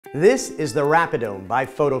This is the Rapidome by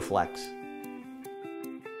Photoflex.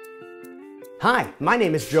 Hi, my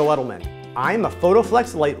name is Joe Edelman. I'm a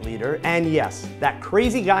Photoflex light leader, and yes, that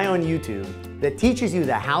crazy guy on YouTube that teaches you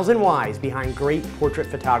the hows and whys behind great portrait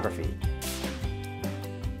photography.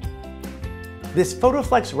 This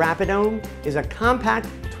Photoflex Rapidome is a compact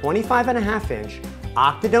 25.5-inch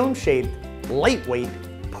octadome shaped, lightweight,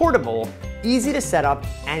 portable, easy to set up,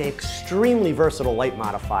 and extremely versatile light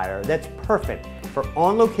modifier that's perfect for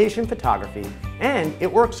on-location photography, and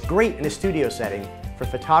it works great in a studio setting for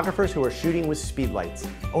photographers who are shooting with speed lights.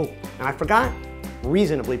 Oh, and I forgot,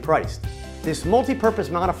 reasonably priced. This multi-purpose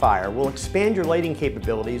modifier will expand your lighting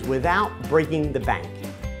capabilities without breaking the bank.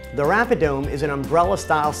 The Rapidome is an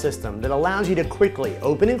umbrella-style system that allows you to quickly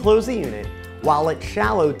open and close the unit, while its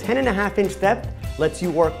shallow 10.5-inch depth lets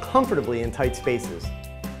you work comfortably in tight spaces.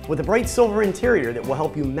 With a bright silver interior that will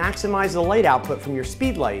help you maximize the light output from your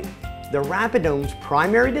speed light, the Rapidome's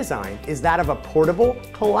primary design is that of a portable,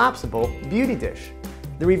 collapsible beauty dish.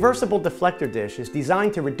 The reversible deflector dish is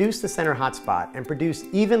designed to reduce the center hotspot and produce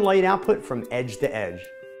even light output from edge to edge.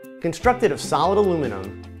 Constructed of solid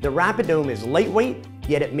aluminum, the Rapidome is lightweight,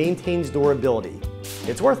 yet it maintains durability.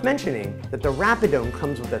 It's worth mentioning that the Rapidome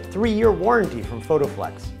comes with a 3-year warranty from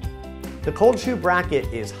Photoflex. The cold shoe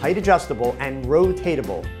bracket is height adjustable and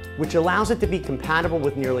rotatable, which allows it to be compatible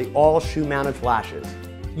with nearly all shoe-mounted flashes.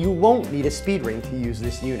 You won't need a speed ring to use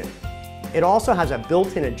this unit. It also has a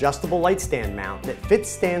built-in adjustable light stand mount that fits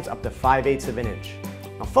stands up to 5/8 of an inch.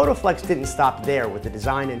 Now, Photoflex didn't stop there with the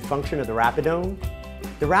design and function of the Rapidome.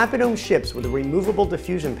 The Rapidome ships with a removable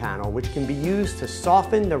diffusion panel which can be used to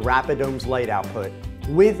soften the Rapidome's light output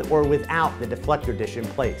with or without the deflector dish in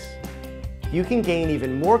place. You can gain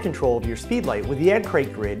even more control of your speed light with the egg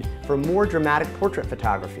crate grid for more dramatic portrait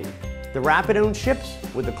photography. The Rapidome ships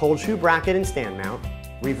with the cold shoe bracket and stand mount,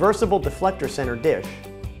 reversible deflector center dish,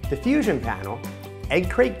 diffusion panel, egg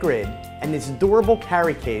crate grid, and this durable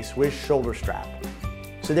carry case with shoulder strap.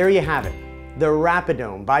 So there you have it, the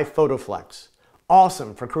Rapidome by Photoflex.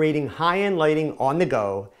 Awesome for creating high-end lighting on the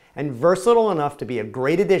go and versatile enough to be a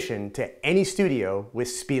great addition to any studio with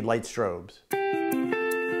speedlight strobes.